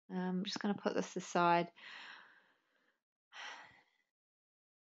I'm just going to put this aside.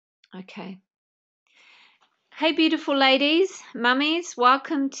 Okay. Hey, beautiful ladies, mummies,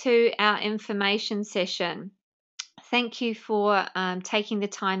 welcome to our information session. Thank you for taking the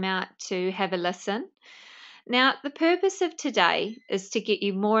time out to have a listen. Now, the purpose of today is to get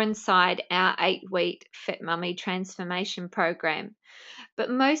you more inside our 8-week Fit Mummy transformation program,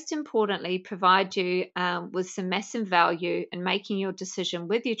 but most importantly, provide you with some massive value in making your decision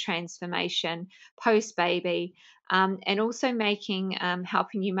with your transformation post baby, and also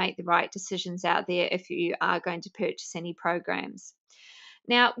helping you make the right decisions out there if you are going to purchase any programs.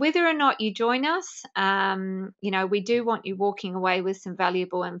 Now, whether or not you join us, we do want you walking away with some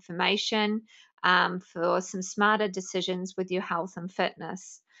valuable information for some smarter decisions with your health and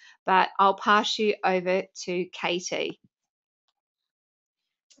fitness. But I'll pass you over to Katie.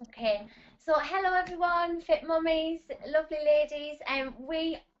 Okay, so hello everyone, fit mummies, lovely ladies, and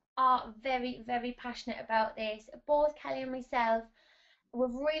we are very, very passionate about this. Both Kelly and myself, we've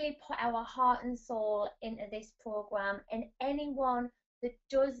really put our heart and soul into this program, and anyone that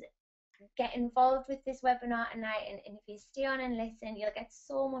does get involved with this webinar tonight, and if you stay on and listen, you'll get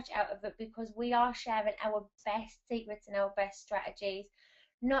so much out of it because we are sharing our best secrets and our best strategies,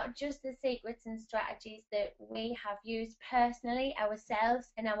 not just the secrets and strategies that we have used personally ourselves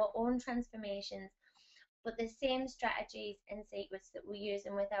in our own transformations, but the same strategies and secrets that we're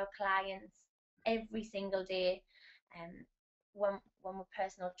using with our clients every single day, when we're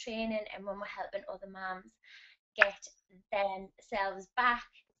personal training and when we're helping other moms get themselves back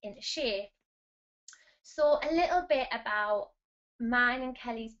into shape. So a little bit about mine and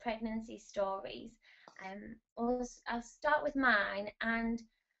Kelly's pregnancy stories. I'll start with mine, and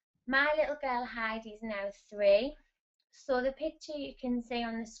my little girl Heidi is now 3. So the picture you can see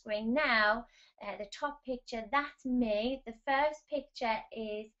on the screen now, the top picture, that's me. The first picture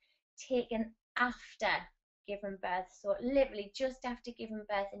is taken after giving birth, so literally just after giving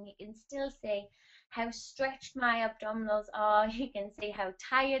birth, and you can still see how stretched my abdominals are. You can see how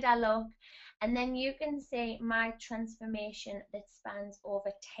tired I look, and then you can see my transformation that spans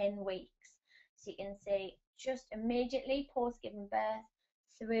over 10 weeks. So you can see just immediately post giving birth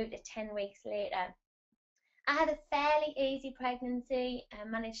through to 10 weeks later. I had a fairly easy pregnancy and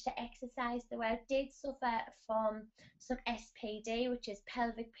managed to exercise throughout. Did suffer from some SPD, which is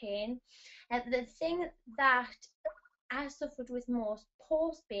pelvic pain. The thing that I suffered with most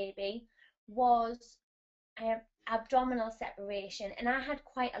post-baby was abdominal separation, and I had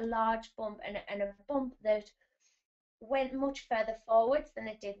quite a large bump, and a bump that went much further forwards than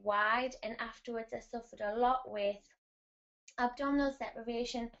it did wide, and afterwards I suffered a lot with abdominal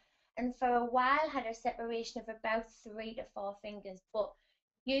separation, and for a while had a separation of about 3 to 4 fingers. But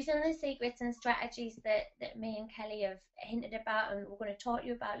using the secrets and strategies that me and Kelly have hinted about, and we're going to talk to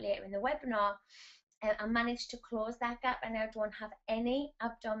you about later in the webinar, I managed to close that gap, and I don't have any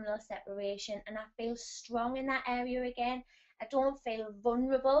abdominal separation, and I feel strong in that area again. I don't feel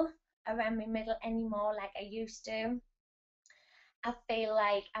vulnerable around my middle anymore like I used to. I feel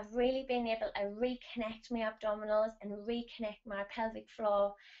like I've really been able to reconnect my abdominals and reconnect my pelvic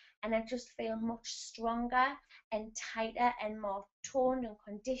floor, and I just feel much stronger and tighter and more toned and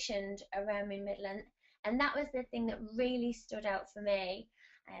conditioned around my middle, and that was the thing that really stood out for me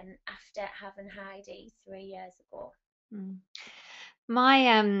after having Heidi 3 years ago.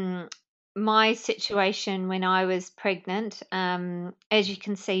 My situation when I was pregnant, as you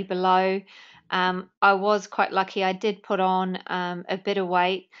can see below, I was quite lucky. I did put on a bit of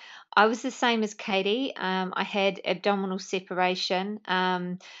weight. I was the same as Katie. I had abdominal separation,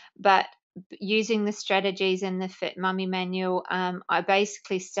 but using the strategies in the Fit Mummy manual, I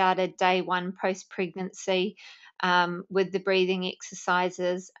basically started day 1 post pregnancy with the breathing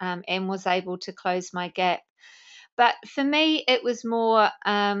exercises, and was able to close my gap. But for me, it was more,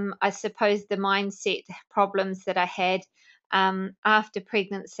 I suppose, the mindset problems that I had. After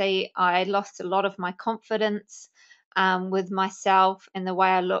pregnancy, I lost a lot of my confidence with myself and the way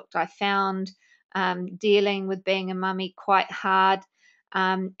I looked. I found dealing with being a mummy quite hard,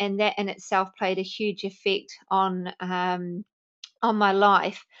 and that in itself played a huge effect on my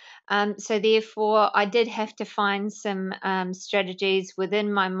life. So therefore, I did have to find some strategies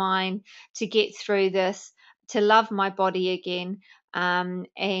within my mind to get through this, to love my body again,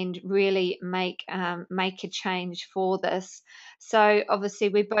 and really make a change for this. So obviously,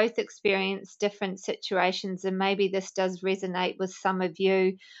 we both experience different situations, and maybe this does resonate with some of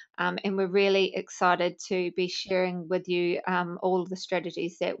you. And we're really excited to be sharing with you all the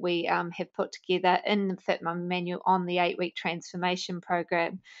strategies that we have put together in the Fit Mum manual on the 8-week transformation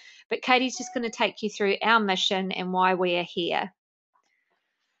program. But Katie's just going to take you through our mission and why we are here.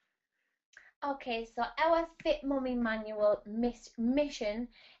 Okay, so our Fit Mummy Manual mission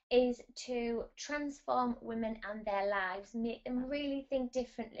is to transform women and their lives, make them really think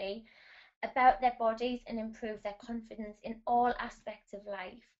differently about their bodies and improve their confidence in all aspects of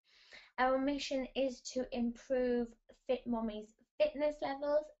life. Our mission is to improve Fit Mummy's fitness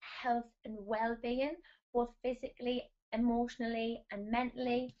levels, health, and well being, both physically, emotionally, and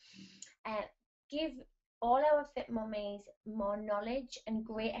mentally. Uh, give all our Fit Mummies more knowledge and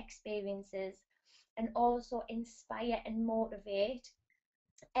great experiences, and also inspire and motivate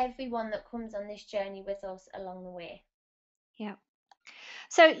everyone that comes on this journey with us along the way. Yeah.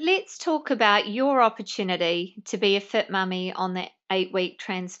 So let's talk about your opportunity to be a fit mummy on the 8-week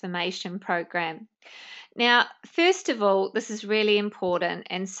transformation program. Now, first of all, this is really important,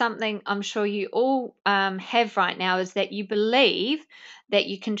 and something I'm sure you all have right now is that you believe that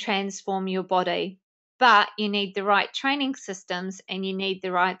you can transform your body, but you need the right training systems and you need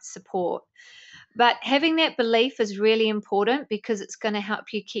the right support. But having that belief is really important because it's going to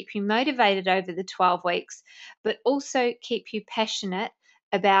help you keep you motivated over the 12 weeks, but also keep you passionate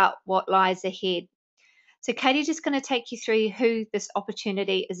about what lies ahead. So, Katie's just going to take you through who this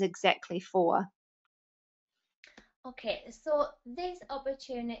opportunity is exactly for. Okay, so this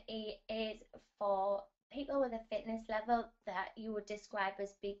opportunity is for people with a fitness level that you would describe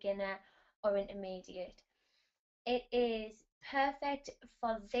as beginner or intermediate. It is perfect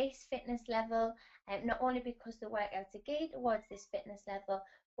for this fitness level, not only because the workouts are geared towards this fitness level,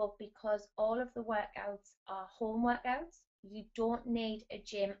 but because all of the workouts are home workouts. You don't need a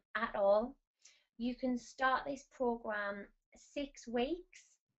gym at all. You can start this program 6 weeks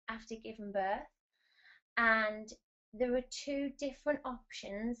after giving birth, and there are two different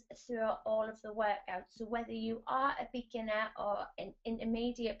options throughout all of the workouts. So whether you are a beginner or an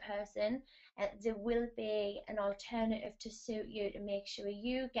intermediate person, there will be an alternative to suit you to make sure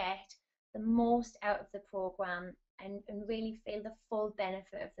you get the most out of the program, and really feel the full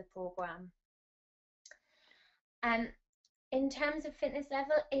benefit of the program. Um, in terms of fitness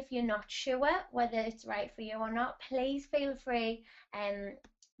level, if you're not sure whether it's right for you or not, please feel free to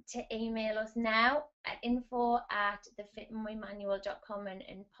email us now at info@thefitmummymanual.com,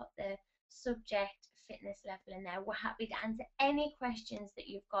 and put the subject fitness level in there. We're happy to answer any questions that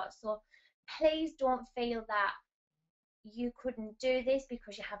you've got. So please don't feel that you couldn't do this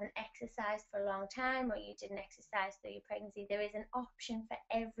because you haven't exercised for a long time or you didn't exercise through your pregnancy. There is an option for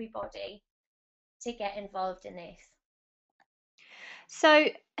everybody to get involved in this. So,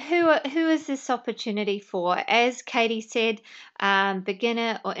 who is this opportunity for? As Katie said,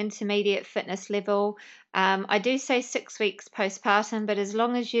 beginner or intermediate fitness level. I do say 6 weeks postpartum, but as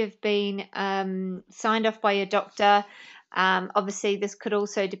long as you've been signed off by your doctor, obviously this could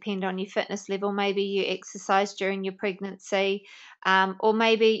also depend on your fitness level. Maybe you exercise during your pregnancy, or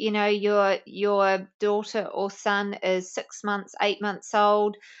maybe your daughter or son is 6 months, 8 months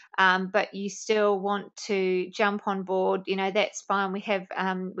old, but you still want to jump on board, that's fine. We have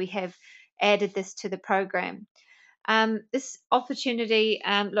added this to the program. This opportunity,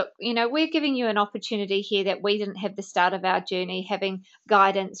 look, we're giving you an opportunity here that we didn't have the start of our journey, having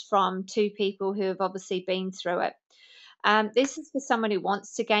guidance from two people who have obviously been through it. This is for someone who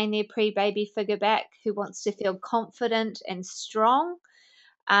wants to gain their pre-baby figure back, who wants to feel confident and strong.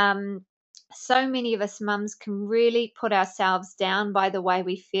 um, so many of us mums can really put ourselves down by the way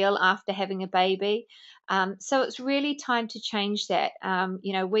we feel after having a baby. So it's really time to change that.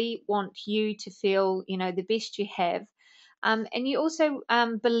 We want you to feel, the best you have. And you also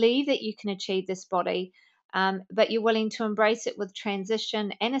believe that you can achieve this body, but you're willing to embrace it with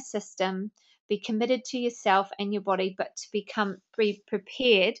transition and a system. Be committed to yourself and your body, but to be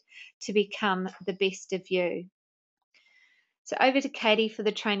prepared to become the best of you. So over to Katie for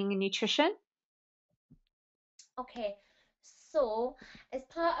the training and nutrition. Okay, so as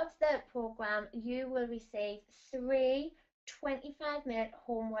part of the program, you will receive three 25-minute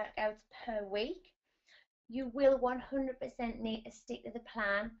home workouts per week. You will 100% need to stick to the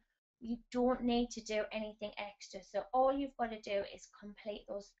plan. You don't need to do anything extra. So all you've got to do is complete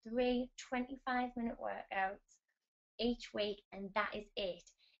those three 25-minute workouts each week, and that is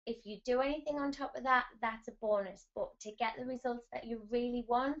it. If you do anything on top of that, that's a bonus. But to get the results that you really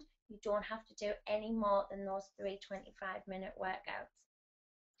want, you don't have to do any more than those three 25-minute workouts.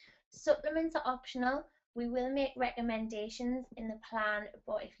 Supplements are optional. We will make recommendations in the plan,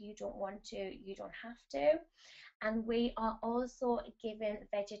 but if you don't want to, you don't have to. And we are also giving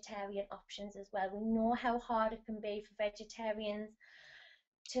vegetarian options as well. We know how hard it can be for vegetarians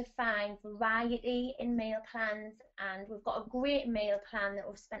to find variety in meal plans, and we've got a great meal plan that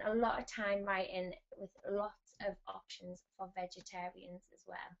we've spent a lot of time writing with lots of options for vegetarians as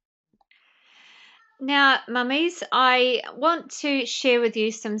well. Now, mummies, I want to share with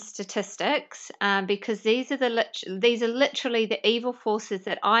you some statistics because these are literally the evil forces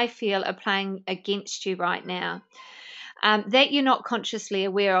that I feel are playing against you right now. That you're not consciously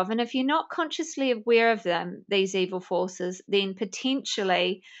aware of. And if you're not consciously aware of them, these evil forces, then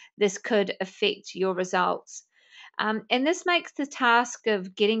potentially this could affect your results. And this makes the task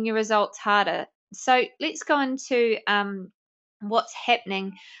of getting your results harder. So let's go into what's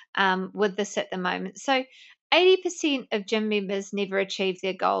happening with this at the moment. So 80% of gym members never achieve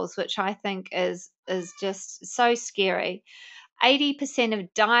their goals, which I think is just so scary. 80%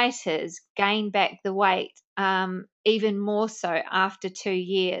 of dieters gain back the weight, even more so after 2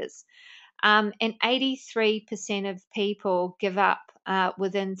 years. And 83% of people give up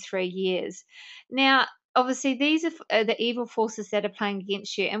within 3 years. Now, obviously, these are the evil forces that are playing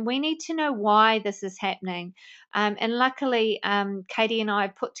against you, and we need to know why this is happening. And luckily, Katie and I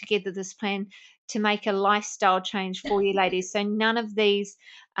put together this plan to make a lifestyle change for you, ladies. So none of these,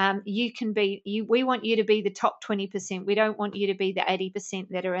 you can be. You, we want you to be the top 20%. We don't want you to be the 80%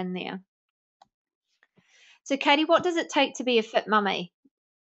 that are in there. So, Katie, what does it take to be a fit mummy?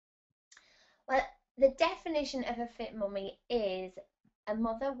 Well, the definition of a fit mummy is a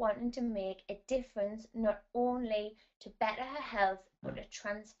mother wanting to make a difference not only to better her health but to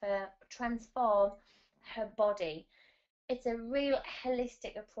transform her body. It's a real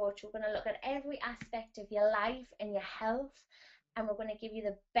holistic approach. We're going to look at every aspect of your life and your health, and we're going to give you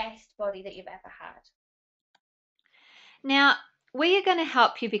the best body that you've ever had. Now, we are going to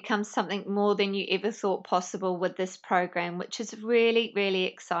help you become something more than you ever thought possible with this program, which is really, really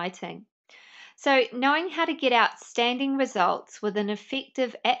exciting. So, knowing how to get outstanding results with an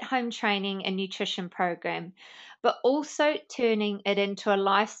effective at home training and nutrition program, but also turning it into a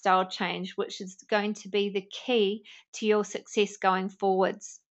lifestyle change, which is going to be the key to your success going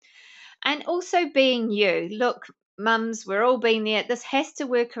forwards. And also being you. Look, mums, we're all been there. This has to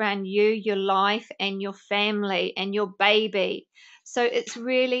work around you, your life, and your family and your baby. So it's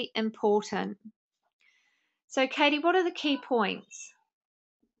really important. So, Katie, what are the key points?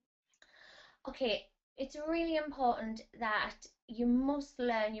 Okay, it's really important that you must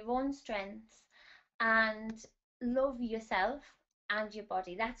learn your own strengths and love yourself and your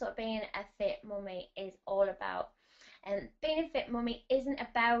body. That's what being a fit mummy is all about. And being a fit mummy isn't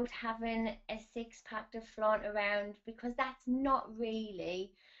about having a six pack to flaunt around, because that's not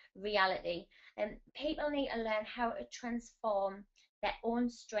really reality. And people need to learn how to transform their own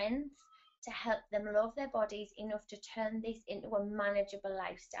strengths to help them love their bodies enough to turn this into a manageable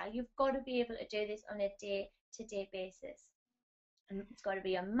lifestyle. You've got to be able to do this on a day to day basis. And it's got to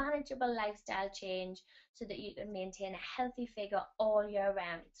be a manageable lifestyle change so that you can maintain a healthy figure all year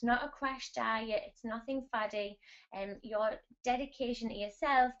round. It's not a crash diet, it's nothing faddy, and your dedication to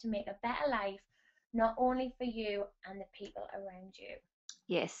yourself to make a better life, not only for you and the people around you.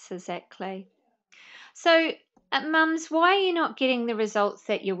 Yes, exactly. So, mums, why are you not getting the results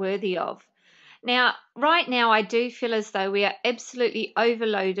that you're worthy of? Now, right now, I do feel as though we are absolutely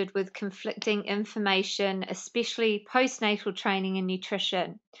overloaded with conflicting information, especially postnatal training and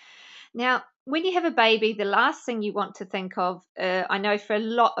nutrition. Now, when you have a baby, the last thing you want to think of, I know for a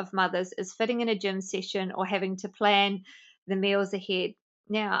lot of mothers, is fitting in a gym session or having to plan the meals ahead.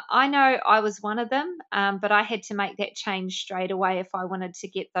 Now, I know I was one of them, but I had to make that change straight away if I wanted to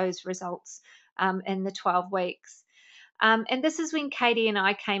get those results in the 12 weeks. And this is when Katie and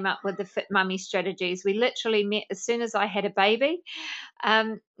I came up with the Fit Mummy strategies. We literally met as soon as I had a baby.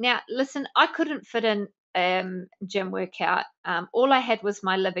 Now, listen, I couldn't fit in gym workout. All I had was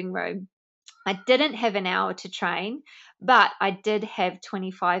my living room. I didn't have an hour to train, but I did have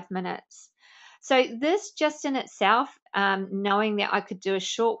 25 minutes. So, this just in itself, knowing that I could do a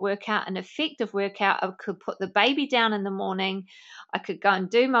short workout, an effective workout, I could put the baby down in the morning, I could go and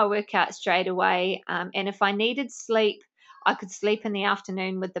do my workout straight away. And if I needed sleep, I could sleep in the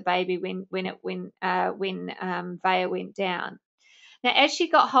afternoon with the baby when Vaya went down. Now, as she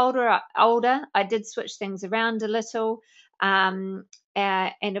got older, I did switch things around a little, um,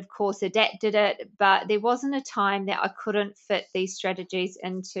 and of course adapted it. But there wasn't a time that I couldn't fit these strategies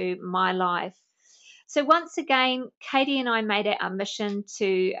into my life. So once again, Katie and I made it our mission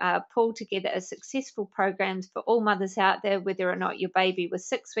to pull together a successful program for all mothers out there, whether or not your baby was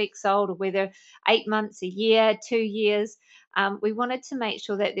 6 weeks old or whether 8 months, a year, 2 years. We wanted to make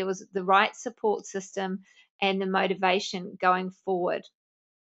sure that there was the right support system and the motivation going forward.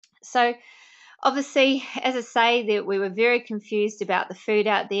 So obviously, as I say, that we were very confused about the food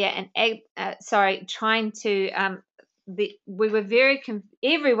out there, and trying to. We were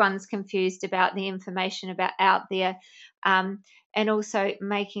everyone's confused about the information about out there, and also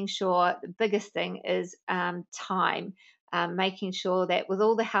making sure the biggest thing is time. Making sure that with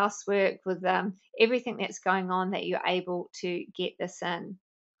all the housework, with everything that's going on, that you're able to get this in.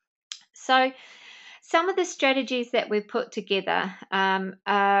 So, some of the strategies that we've put together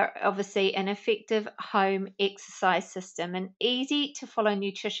are obviously an effective home exercise system, an easy to follow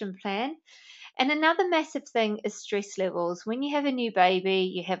nutrition plan. And another massive thing is stress levels. When you have a new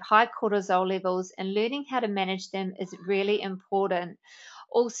baby, you have high cortisol levels, and learning how to manage them is really important.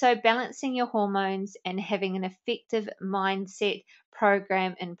 Also, balancing your hormones and having an effective mindset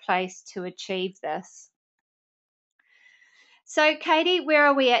program in place to achieve this. So, Katie, where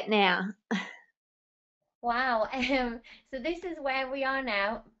are we at now? Wow. So this is where we are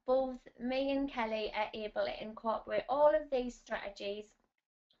now. Both me and Kelly are able to incorporate all of these strategies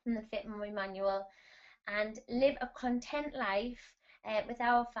from the Fit Mummy Manual and live a content life with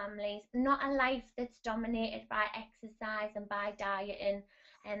our families, not a life that's dominated by exercise and by dieting.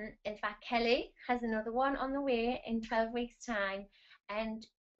 And in fact, Kelly has another one on the way in 12 weeks' time, and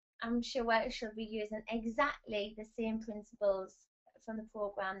I'm sure she'll be using exactly the same principles from the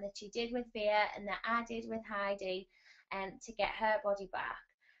program that she did with Bea and that I did with Heidi, to get her body back.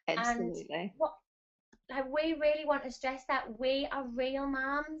 And Absolutely. what like we really want to stress that we are real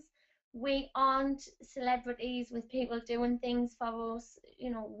moms. We aren't celebrities with people doing things for us.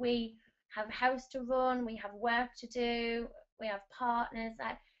 We have a house to run, we have work to do, we have partners.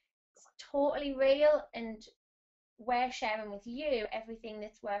 Like, it's totally real, and we're sharing with you everything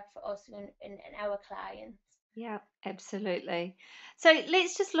that's worked for us and our clients. Yeah, absolutely. So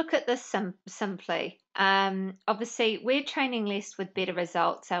let's just look at this simply. Obviously, we're training less with better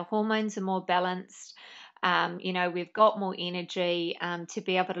results. Our hormones are more balanced. We've got more energy to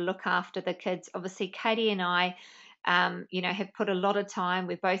be able to look after the kids. Obviously, Katie and I, have put a lot of time.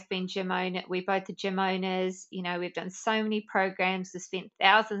 We've both been gym owner. We're both the gym owners. We've done so many programs. We've spent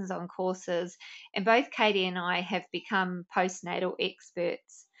thousands on courses, and both Katie and I have become postnatal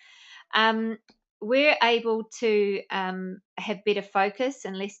experts. um, we're able to have better focus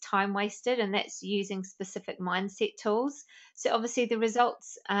and less time wasted, and that's using specific mindset tools. So, obviously, the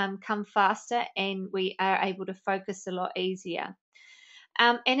results come faster, and we are able to focus a lot easier.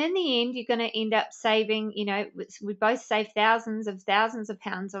 And in the end, you're going to end up saving, we both save thousands of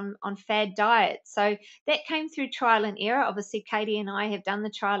pounds on fad diets. So that came through trial and error. Obviously, Katie and I have done the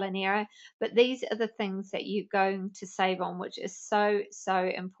trial and error, but these are the things that you're going to save on, which is so, so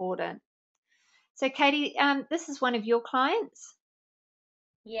important. So, Katie, this is one of your clients.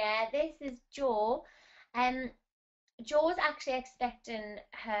 Yeah, this is Jo. Um, Jo's actually expecting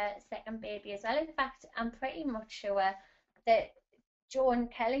her second baby as well. In fact, I'm pretty much sure that Jo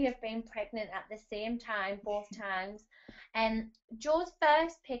and Kelly have been pregnant at the same time, both times. And Jo's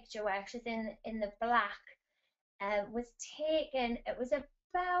first picture, where she's in the black, was taken. It was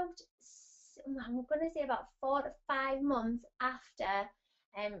about, I'm going to say, about 4 to 5 months after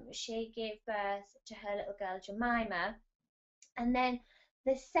she gave birth to her little girl Jemima. And then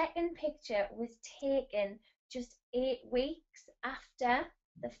the second picture was taken just 8 weeks after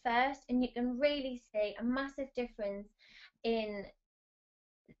the first, and you can really see a massive difference in,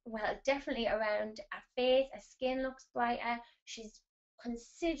 well, definitely around her face. Her skin looks brighter. She's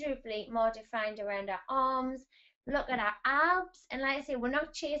considerably more defined around her arms. Look at her abs. And like I say, we're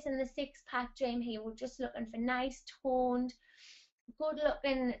not chasing the six-pack dream here. We're just looking for nice, toned, good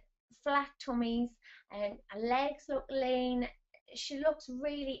looking, flat tummies. And her legs look lean. She looks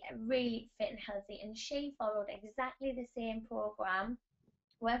really, really fit and healthy. And she followed exactly the same program,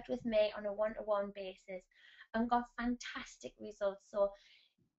 worked with me on a one-to-one basis, and got fantastic results. So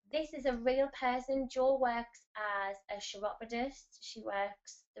this is a real person. Jo works as a chiropodist. She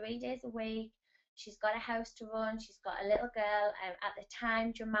works 3 days a week. She's got a house to run. She's got a little girl. At the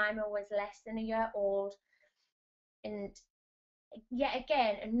time, Jemima was less than a year old. And yet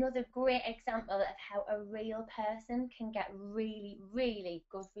again, another great example of how a real person can get really, really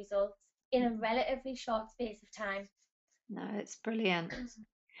good results in a relatively short space of time. No, it's brilliant.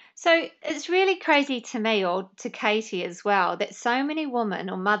 So it's really crazy to me, or to Katie as well, that so many women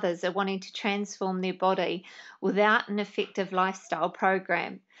or mothers are wanting to transform their body without an effective lifestyle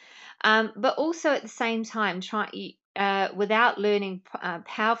program. But also at the same time, without learning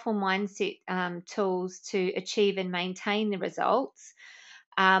powerful mindset tools to achieve and maintain the results.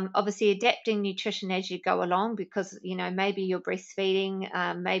 Obviously, adapting nutrition as you go along, because maybe you're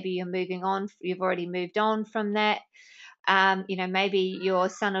breastfeeding, maybe you're moving on, you've already moved on from that. Maybe your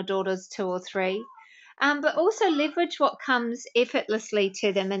son or daughter's 2 or 3. But also leverage what comes effortlessly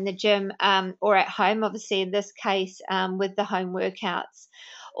to them in the gym or at home, obviously, in this case, with the home workouts.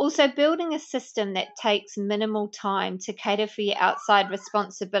 Also, building a system that takes minimal time to cater for your outside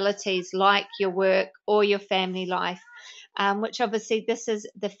responsibilities like your work or your family life, which obviously this is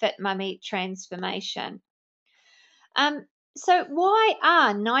the Fit Mummy transformation. So why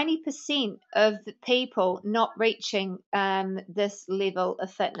are 90% of people not reaching this level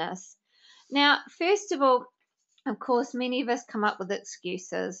of fitness? Now, first of all, of course, many of us come up with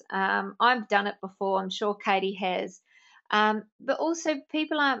excuses. I've done it before. I'm sure Katie has. But also,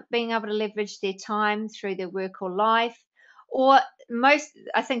 people aren't being able to leverage their time through their work or life. Or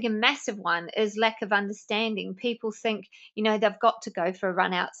I think a massive one is lack of understanding. People think, they've got to go for a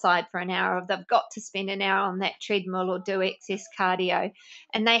run outside for an hour, or they've got to spend an hour on that treadmill or do excess cardio.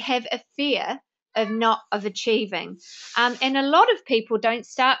 And they have a fear of achieving. And a lot of people don't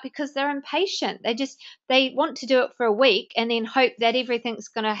start because they're impatient. They want to do it for a week and then hope that everything's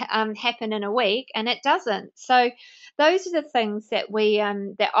going to happen in a week, and it doesn't. So those are the things that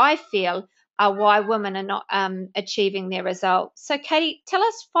I feel are why women are not achieving their results. So Katie, tell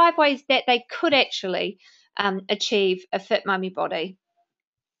us 5 ways that they could actually achieve a fit mummy body.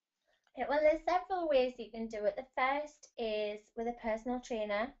 Okay, well, there's several ways you can do it. The first is with a personal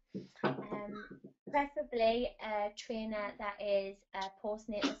trainer, um, preferably a trainer that is a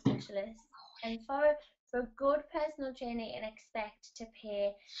postnatal specialist. And for a good personal trainer, you can expect to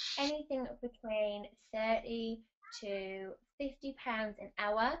pay anything between 30 to £50 an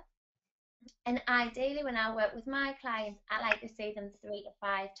hour. And ideally, when I work with my clients, I like to see them 3 to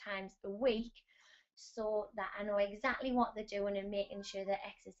 5 times a week so that I know exactly what they're doing and making sure they're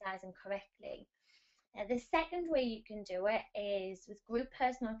exercising correctly. The second way you can do it is with group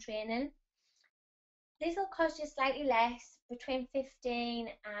personal training. This will cost you slightly less, between 15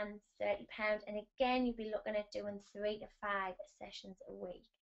 and £30, and again, you'll be looking at doing 3 to 5 sessions a week.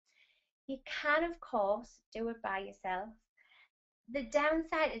 You can, of course, do it by yourself. The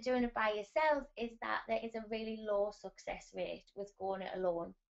downside of doing it by yourself is that there is a really low success rate with going it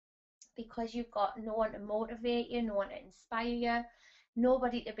alone, because you've got no one to motivate you, no one to inspire you,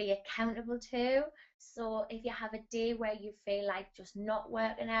 nobody to be accountable to. So if you have a day where you feel like just not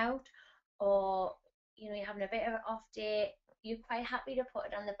working out, or you're having a bit of an off day, you're quite happy to put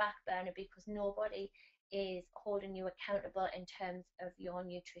it on the back burner because nobody is holding you accountable in terms of your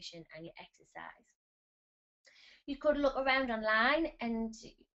nutrition and your exercise. You could look around online and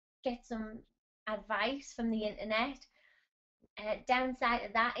get some advice from the internet. Downside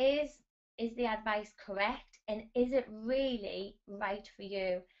of that is the advice correct, and is it really right for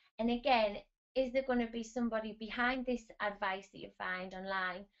you? And again, is there going to be somebody behind this advice that you find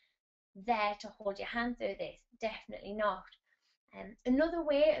online there to hold your hand through this? Definitely not. Another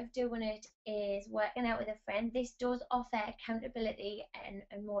way of doing it is working out with a friend. This does offer accountability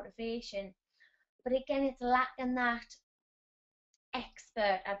and motivation, but again, it's lacking that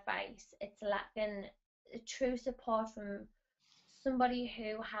expert advice. It's lacking true support from somebody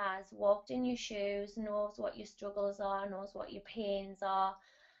who has walked in your shoes, knows what your struggles are, knows what your pains are,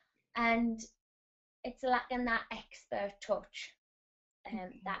 and it's lacking that expert touch,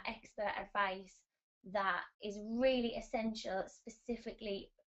 that expert advice that is really essential, specifically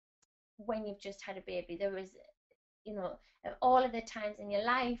when you've just had a baby. There is, all of the times in your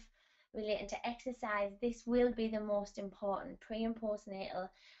life relating to exercise, this will be the most important. Pre and postnatal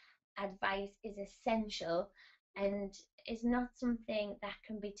advice is essential and is not something that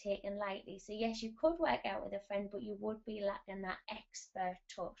can be taken lightly. So yes, you could work out with a friend, but you would be lacking that expert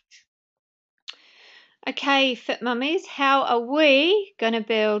touch. Okay, Fit Mummies, how are we going to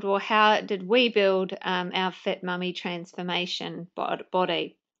build, or how did we build our Fit Mummy transformation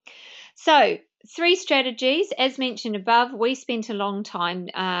body? So, 3 strategies. As mentioned above, we spent a long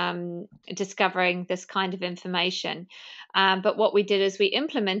time discovering this kind of information. But what we did is we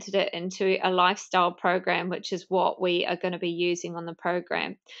implemented it into a lifestyle program, which is what we are going to be using on the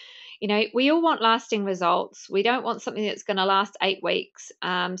program. We all want lasting results. We don't want something that's going to last 8 weeks.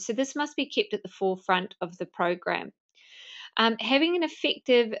 So this must be kept at the forefront of the program. Having an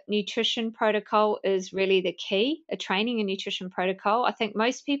effective nutrition protocol is really the key, a training and nutrition protocol. I think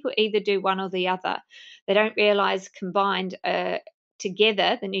most people either do one or the other. They don't realize combined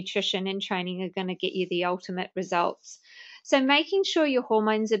together, the nutrition and training are going to get you the ultimate results. So making sure your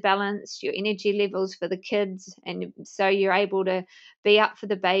hormones are balanced, your energy levels for the kids, and so you're able to be up for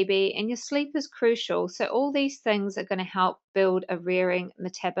the baby, and your sleep is crucial. So all these things are going to help build a rearing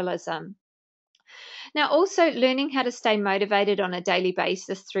metabolism. Now, also learning how to stay motivated on a daily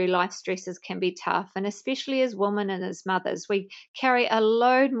basis through life stresses can be tough, and especially as women and as mothers, we carry a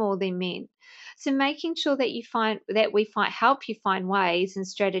load more than men. So, making sure that help you find ways and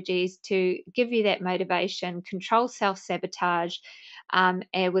strategies to give you that motivation, control self sabotage, and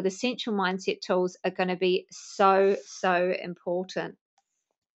with essential mindset tools are going to be so, so important.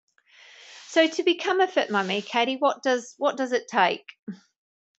 So to become a fit mummy, Katie, what does it take?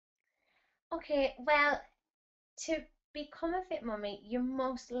 Okay, well, to become a fit mummy, you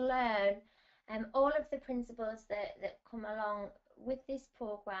must learn all of the principles that come along with this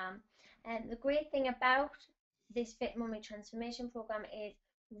program. And the great thing about this Fit Mummy transformation program is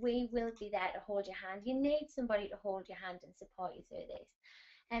we will be there to hold your hand. You need somebody to hold your hand and support you through this.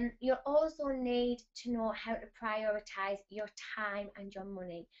 And you'll also need to know how to prioritize your time and your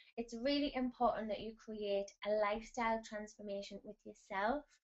money. It's really important that you create a lifestyle transformation with yourself.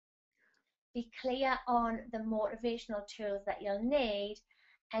 Be clear on the motivational tools that you'll need,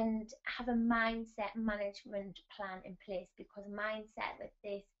 and have a mindset management plan in place, because mindset with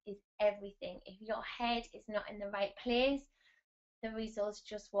this is everything. If your head is not in the right place, the results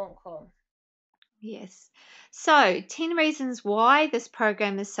just won't come. Yes. So, 10 reasons why this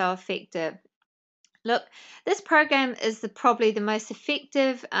program is so effective. Look, this program is probably the most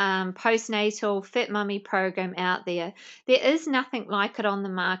effective postnatal fit mummy program out there. There is nothing like it on the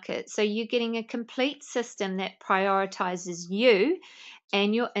market. So you're getting a complete system that prioritizes you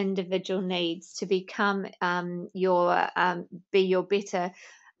and your individual needs to become be your better,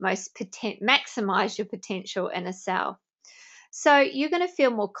 maximize your potential inner self. So you're going to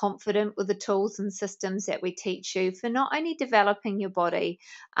feel more confident with the tools and systems that we teach you for not only developing your body,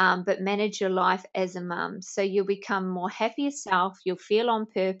 but manage your life as a mum. So you'll become more happy yourself. You'll feel on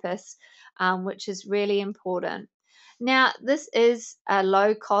purpose, which is really important. Now, this is a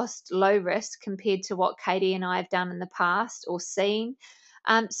low cost, low risk compared to what Katie and I have done in the past or seen.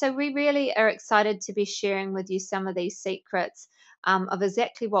 So we really are excited to be sharing with you some of these secrets of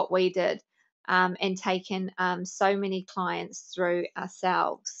exactly what we did, and taken so many clients through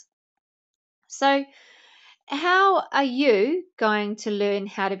ourselves. So, how are you going to learn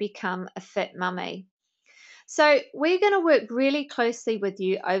how to become a fit mummy? So, we're going to work really closely with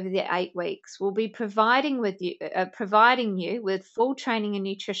you over the 8 weeks. We'll be providing you with full training and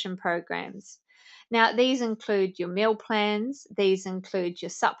nutrition programs. Now, these include your meal plans, these include your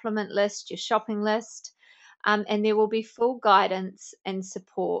supplement list, your shopping list, and there will be full guidance and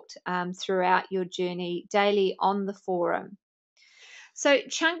support throughout your journey daily on the forum. So,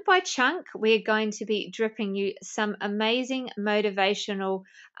 chunk by chunk, we're going to be dripping you some amazing motivational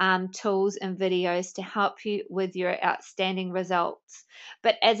tools and videos to help you with your outstanding results.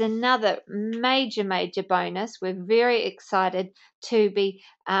 But as another major, major bonus, we're very excited to be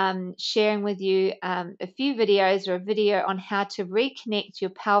sharing with you a few videos or a video on how to reconnect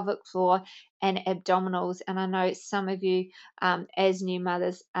your pelvic floor and abdominals. And I know some of you, as new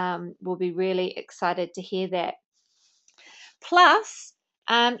mothers, will be really excited to hear that. Plus,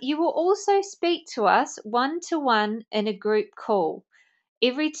 you will also speak to us one to one in a group call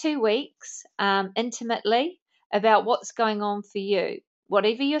every 2 weeks, intimately, about what's going on for you,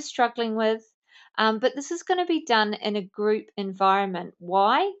 whatever you're struggling with. But this is going to be done in a group environment.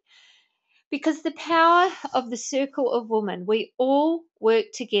 Why? Because the power of the circle of women, we all work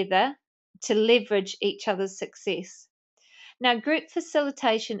together to leverage each other's success. Now, group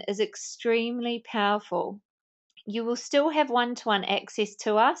facilitation is extremely powerful. You will still have one to one access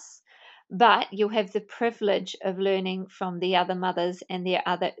to us, but you'll have the privilege of learning from the other mothers and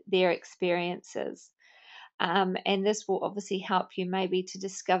their experiences. And this will obviously help you maybe to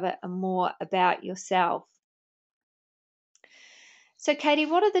discover more about yourself. So, Katie,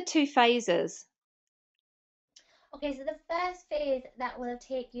 what are the 2 phases? Okay, so the first phase that we'll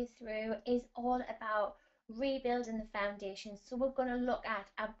take you through is all about rebuilding the foundation. So we're going to look at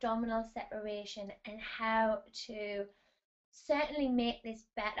abdominal separation and how to certainly make this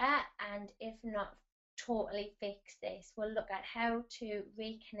better, and if not totally fix this. We'll look at how to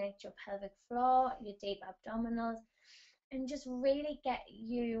reconnect your pelvic floor, your deep abdominals, and just really get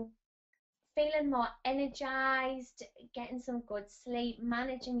you feeling more energized, getting some good sleep,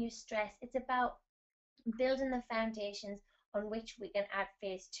 managing your stress. It's about building the foundations on which we can add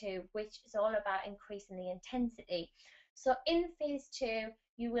phase two, which is all about increasing the intensity. So in phase two,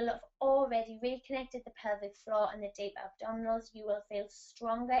 you will have already reconnected the pelvic floor and the deep abdominals. You will feel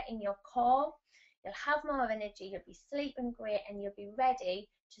stronger in your core. You'll have more energy, you'll be sleeping great, and you'll be ready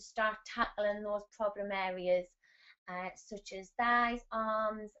to start tackling those problem areas, such as thighs,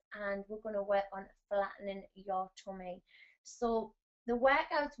 arms, and we're going to work on flattening your tummy. So the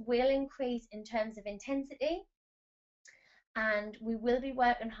workouts will increase in terms of intensity, and we will be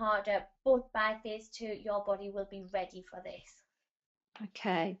working harder, but by phase two, your body will be ready for this.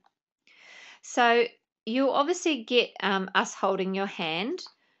 Okay. So, you'll obviously get us holding your hand.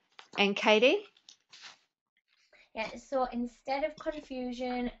 And Katie? Yeah, so instead of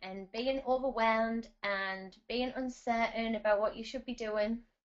confusion and being overwhelmed and being uncertain about what you should be doing,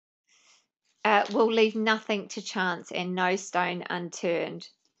 We'll leave nothing to chance and no stone unturned.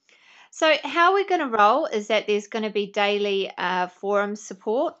 So, how we're going to roll is that there's going to be daily forum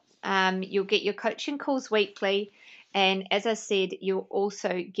support. You'll get your coaching calls weekly. And as I said, you'll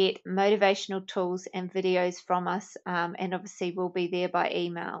also get motivational tools and videos from us. And obviously, we'll be there by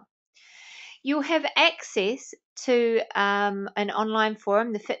email. You'll have access to an online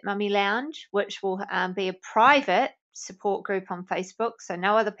forum, the Fit Mummy Lounge, which will be a private support group on Facebook, so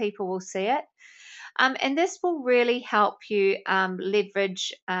no other people will see it. And this will really help you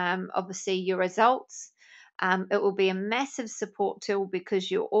leverage, obviously, your results. It will be a massive support tool because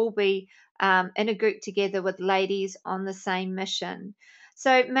you'll all be in a group together with ladies on the same mission.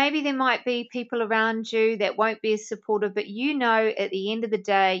 So maybe there might be people around you that won't be as supportive, but you know at the end of the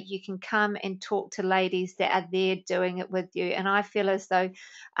day, you can come and talk to ladies that are there doing it with you. And I feel as though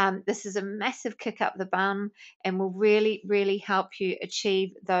this is a massive kick up the bum and will really, really help you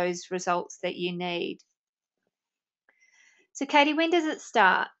achieve those results that you need. So, Katie, when does it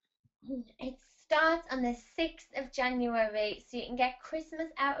start? it starts on the 6th of January, so you can get Christmas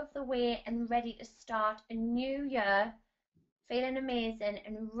out of the way and ready to start a new year feeling amazing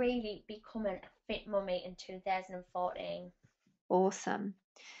and really becoming a fit mummy in 2014. Awesome.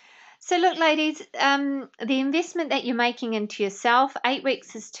 So, look, ladies, the investment that you're making into yourself, 8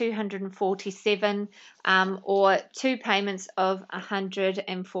 weeks is 247, or two payments of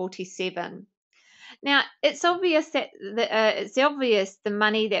 147. Now, it's obvious the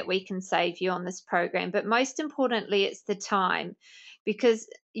money that we can save you on this program, but most importantly, it's the time, because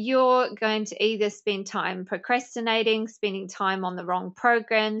you're going to either spend time procrastinating, spending time on the wrong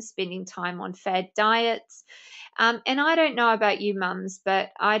programs, spending time on fad diets. And I don't know about you mums, but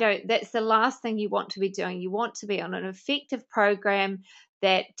I don't. That's the last thing you want to be doing. You want to be on an effective program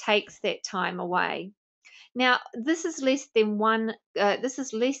that takes that time away. Now, this is less than one. This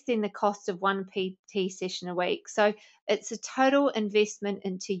is less than the cost of one PT session a week. So it's a total investment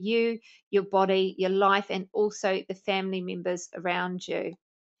into you, your body, your life, and also the family members around you.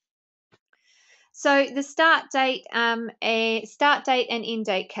 So the start date and end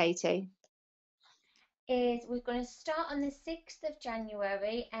date, Katie. Is we're going to start on the 6th of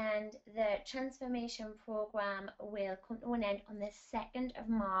January and the transformation program will come to an end on the 2nd of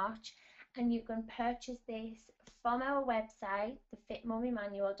March, and you can purchase this from our website,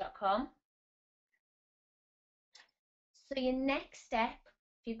 thefitmummymanual.com. So your next step,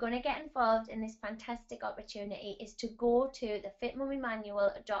 if you're going to get involved in this fantastic opportunity, is to go to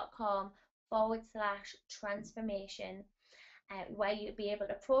thefitmummymanual.com/transformation, where you'll be able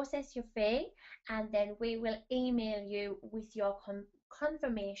to process your fee, and then we will email you with your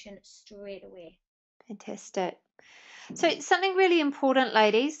confirmation straight away. Fantastic. So, something really important,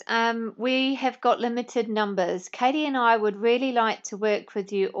 ladies. We have got limited numbers. Katie and I would really like to work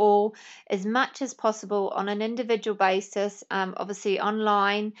with you all as much as possible on an individual basis, obviously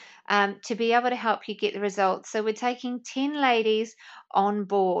online, to be able to help you get the results. So, we're taking 10 ladies on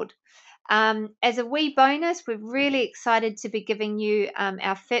board. As a wee bonus, we're really excited to be giving you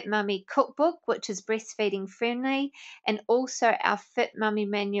our Fit Mummy cookbook, which is breastfeeding friendly, and also our Fit Mummy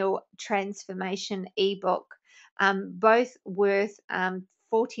Manual Transformation ebook, both worth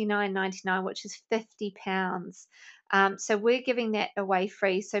 $49.99, which is £50. So we're giving that away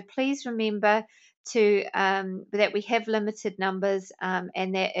free. So please remember to that we have limited numbers,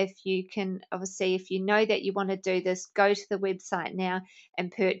 and that if you can, obviously, if you know that you want to do this, go to the website now and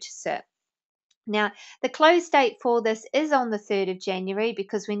purchase it. Now, the close date for this is on the 3rd of January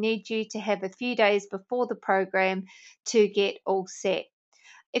because we need you to have a few days before the program to get all set.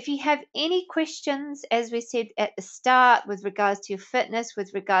 If you have any questions, as we said at the start, with regards to your fitness,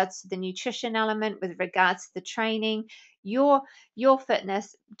 with regards to the nutrition element, with regards to the training, your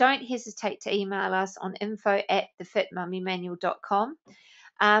fitness, don't hesitate to email us on info@thefitmummymanual.com.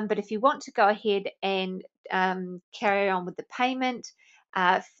 But if you want to go ahead and carry on with the payment,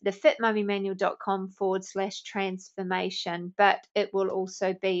 the fitmummymanual.com/transformation, but it will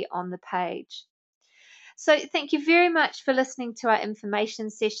also be on the page. So, thank you very much for listening to our information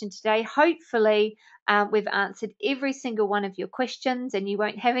session today. Hopefully, we've answered every single one of your questions and you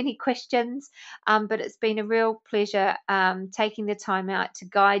won't have any questions. But it's been a real pleasure taking the time out to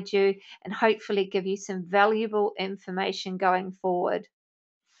guide you and hopefully give you some valuable information going forward.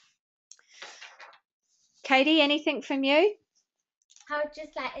 Katie, anything from you? I would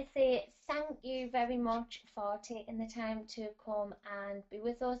just like to say thank you very much for taking the time to come and be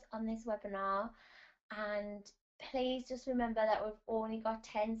with us on this webinar. And please just remember that we've only got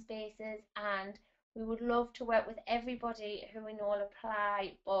 10 spaces and We would love to work with everybody who we know will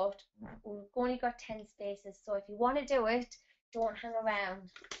apply, but we've only got 10 spaces. So if you want to do it, don't hang around.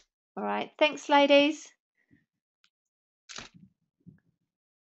 All right. Thanks, ladies.